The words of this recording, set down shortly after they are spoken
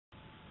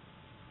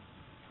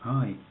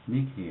Hi,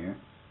 Nick here.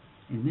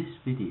 In this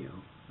video,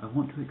 I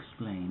want to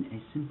explain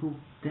a simple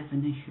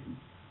definition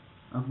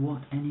of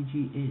what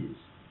energy is.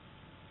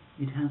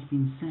 It has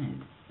been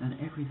said that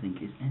everything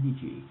is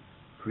energy,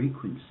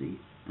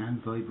 frequency,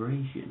 and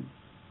vibration,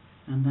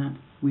 and that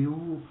we are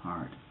all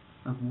part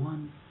of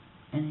one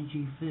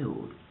energy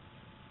field.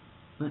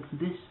 But for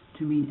this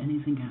to mean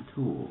anything at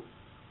all,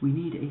 we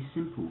need a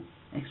simple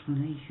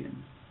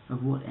explanation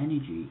of what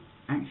energy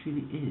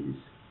actually is.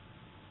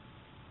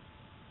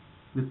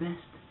 The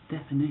best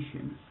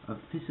definition of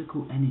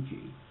physical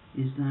energy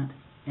is that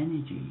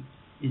energy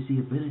is the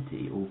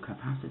ability or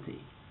capacity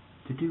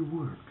to do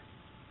work.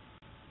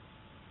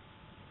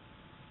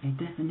 A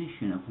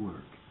definition of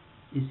work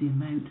is the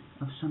amount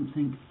of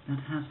something that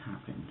has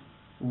happened,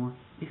 or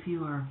if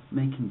you are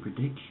making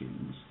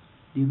predictions,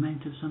 the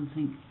amount of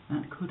something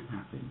that could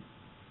happen.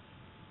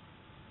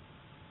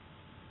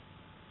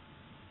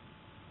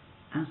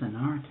 As an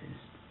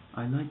artist,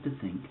 I like to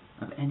think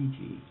of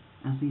energy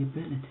as the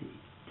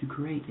ability to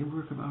create a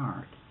work of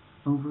art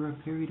over a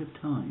period of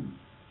time.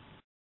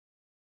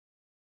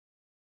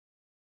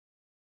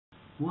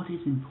 What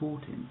is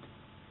important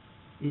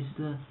is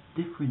the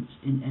difference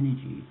in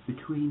energy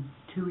between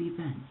two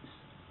events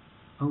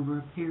over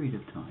a period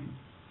of time.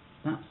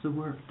 That's the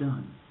work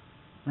done.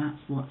 That's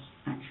what's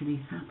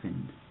actually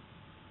happened.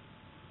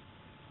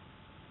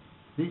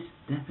 This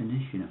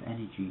definition of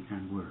energy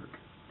and work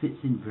fits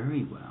in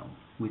very well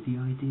with the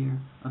idea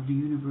of the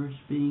universe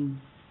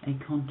being a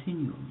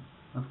continuum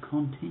of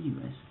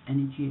continuous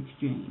energy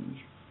exchange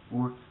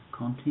or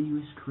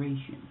continuous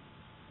creation,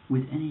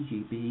 with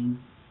energy being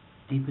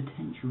a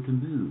potential to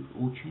move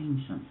or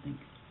change something,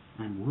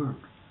 and work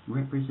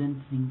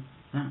representing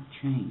that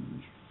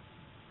change.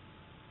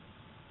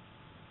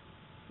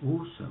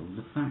 Also,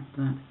 the fact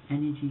that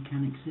energy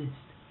can exist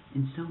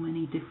in so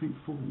many different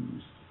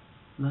forms,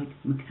 like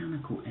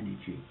mechanical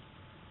energy,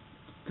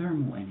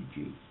 thermal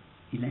energy,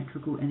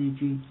 electrical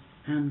energy,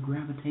 and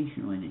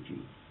gravitational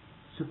energy,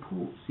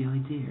 supports the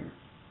idea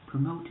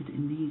promoted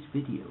in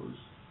these videos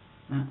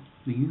that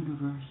the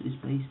universe is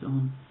based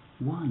on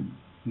one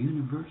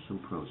universal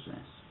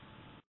process.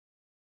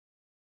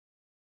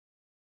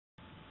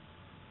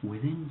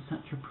 Within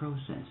such a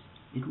process,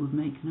 it would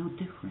make no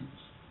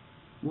difference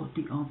what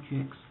the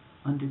objects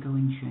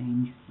undergoing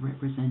change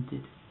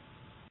represented.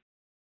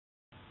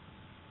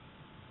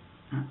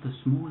 At the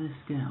smallest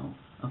scale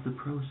of the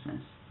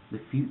process,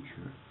 the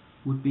future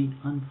would be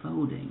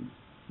unfolding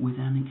with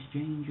an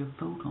exchange of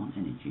photon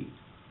energy,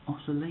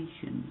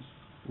 oscillations,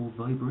 or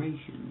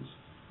vibrations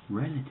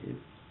relative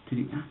to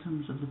the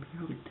atoms of the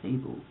periodic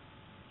table,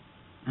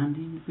 and the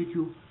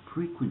individual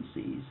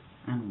frequencies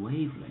and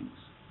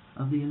wavelengths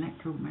of the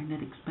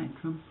electromagnetic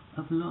spectrum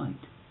of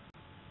light.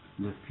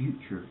 The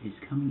future is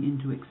coming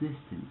into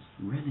existence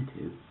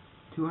relative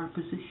to our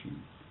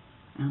position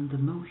and the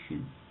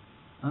motion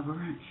of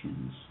our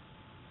actions,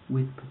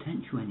 with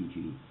potential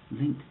energy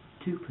linked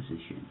to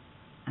position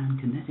and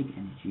kinetic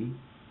energy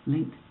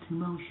linked to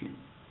motion.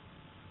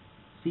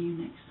 See you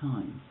next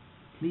time.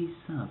 Please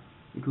sub.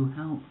 It will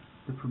help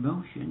the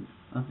promotion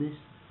of this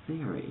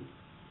theory.